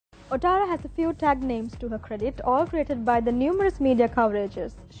Otara has a few tag names to her credit, all created by the numerous media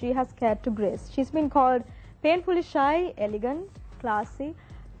coverages she has cared to grace. She's been called painfully shy, elegant, classy,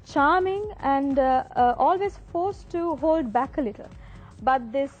 charming, and always forced to hold back a little.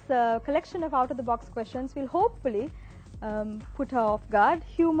 But this collection of out-of-the-box questions will hopefully put her off guard,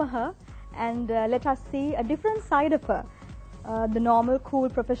 humor her, and let us see a different side of her. The normal, cool,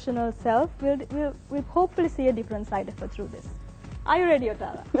 professional self, we'll hopefully see a different side of her through this. Are you ready,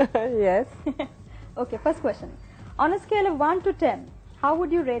 Otara? Yes. Okay, first question. On a scale of 1 to 10, how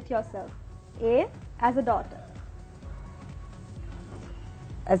would you rate yourself? A, as a daughter.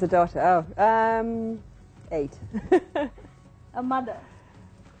 As a daughter, 8. A mother.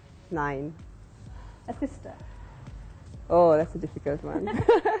 9. A sister. Oh, that's a difficult one.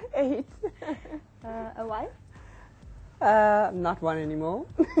 8. A wife. Not one anymore.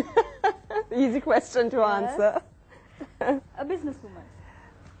 Easy question to answer. A businesswoman.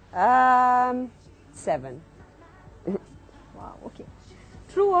 7. Wow, okay.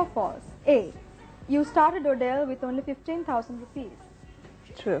 True or false? A, you started ODEL with only 15,000 rupees.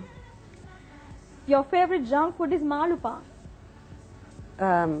 True. Your favorite junk food is malupan.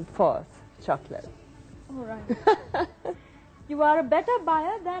 False. Chocolate. All right. You are a better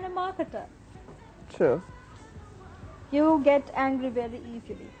buyer than a marketer. True. You get angry very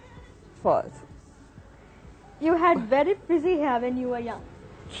easily. False. You had very frizzy hair when you were young.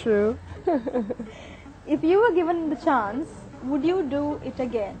 True. If you were given the chance, would you do it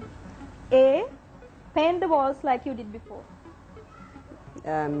again? A, paint the walls like you did before.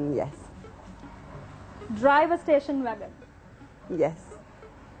 Yes. Drive a station wagon. Yes.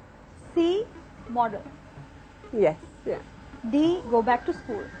 C, model. Yes. Yeah. D, go back to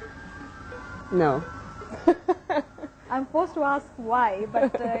school. No. I'm forced to ask why,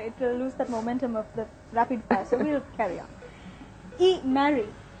 but it will lose that momentum of the rapid fire, so we'll carry on. E, marry.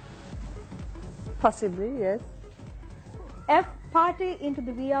 Possibly, yes. F, party into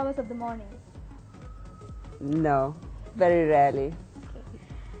the wee hours of the morning. No. Very rarely.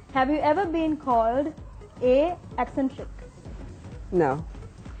 Have you ever been called A, eccentric, No.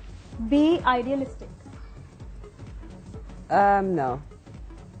 B, idealistic, No.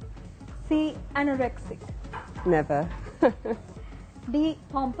 C, anorexic, Never. D,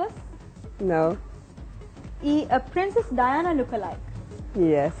 pompous, No. E, a Princess Diana lookalike.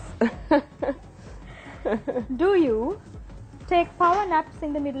 Yes. Do you take power naps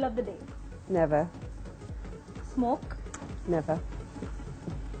in the middle of the day? Never. Smoke, Never.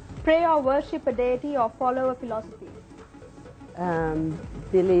 pray or worship a deity or follow a philosophy?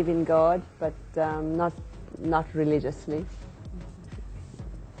 Believe in God, but not religiously.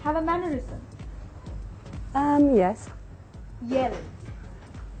 Have a mannerism? Yes. Yell.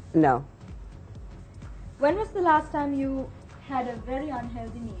 No. When was the last time you had a very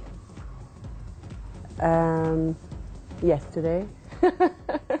unhealthy meal? Yesterday.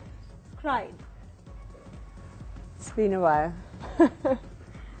 Cried. It's been a while.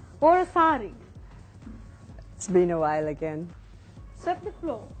 Wore a sari? It's been a while again. Swept the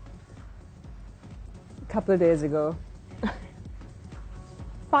floor? A couple of days ago.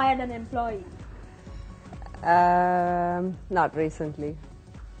 Fired an employee? Not recently.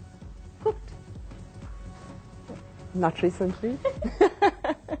 Cooked? Not recently.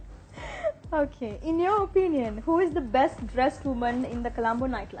 Okay. In your opinion, who is the best dressed woman in the Colombo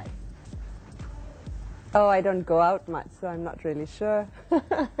nightlife? Oh, I don't go out much, so I'm not really sure.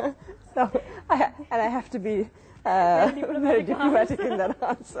 I have to be very diplomatic in that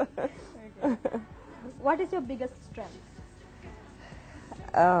answer. Okay. What is your biggest strength?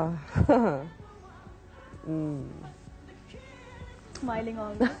 Oh. Smiling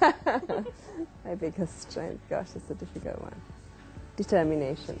always. My biggest strength, gosh, it's a difficult one.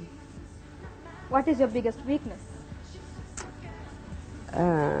 Determination. What is your biggest weakness?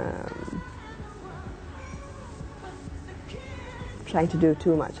 Trying to do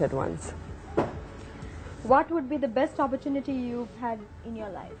too much at once. What would be the best opportunity you've had in your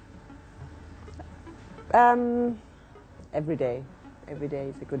life? Every day. Every day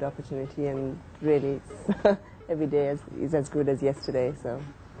is a good opportunity, and really every day is as good as yesterday. So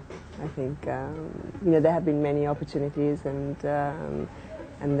I think there have been many opportunities, and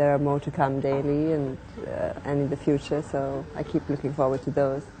there are more to come daily and in the future. So I keep looking forward to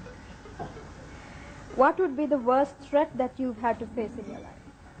those. What would be the worst threat that you've had to face in your life?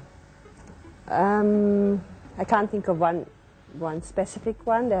 I can't think of one specific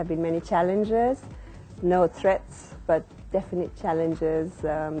one. There have been many challenges, no threats, but definite challenges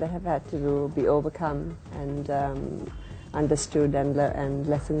that have had to be overcome and understood and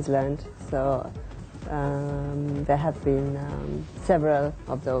lessons learned. So There have been several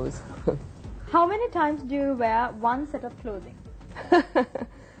of those. How many times do you wear one set of clothing?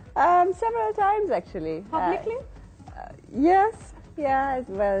 Several times, actually. Publicly? Yes. Yeah,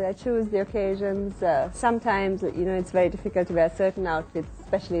 well, I choose the occasions. Sometimes, it's very difficult to wear certain outfits,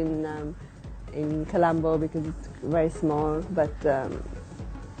 especially in Colombo because it's very small, but a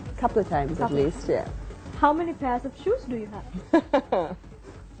couple of times at least, yeah. How many pairs of shoes do you have?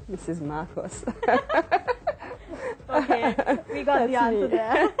 Mrs. Marcos. Okay, we got the answer me.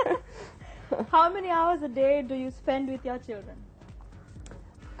 there. How many hours a day do you spend with your children?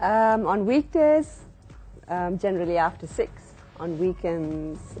 On weekdays, generally after 6. On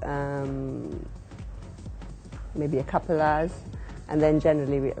weekends, maybe a couple hours. And then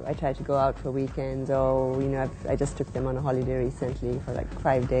generally I try to go out for weekends, or, I just took them on a holiday recently for like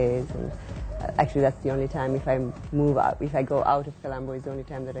 5 days. And actually that's the only time if I go out of Colombo is the only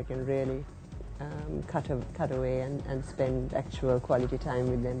time that I can really cut away and spend actual quality time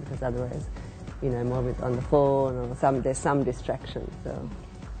with them, because otherwise, I'm always on the phone or there's some distraction. So.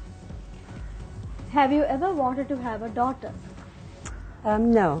 Have you ever wanted to have a daughter?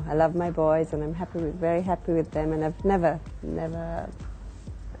 No, I love my boys and I'm very happy with them, and I've never,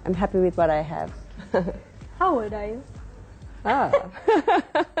 I'm happy with what I have. How old are you?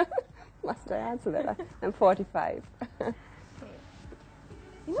 Must I answer that? I'm 45.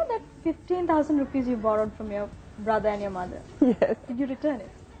 You know that 15,000 rupees you borrowed from your brother and your mother? Yes. Did you return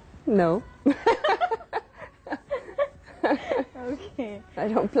it? No. Okay. I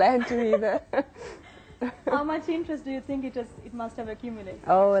don't plan to either. How much interest do you think it must have accumulated?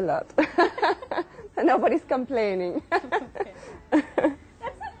 Oh, a lot. Nobody's complaining. Okay. That's it.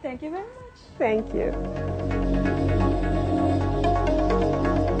 Thank you very much. Thank you.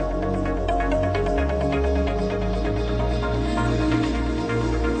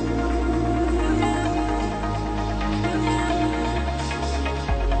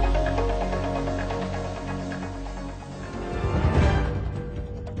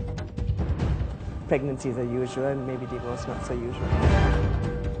 Pregnancies are usual, and maybe divorce not so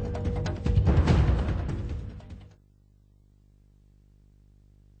usual.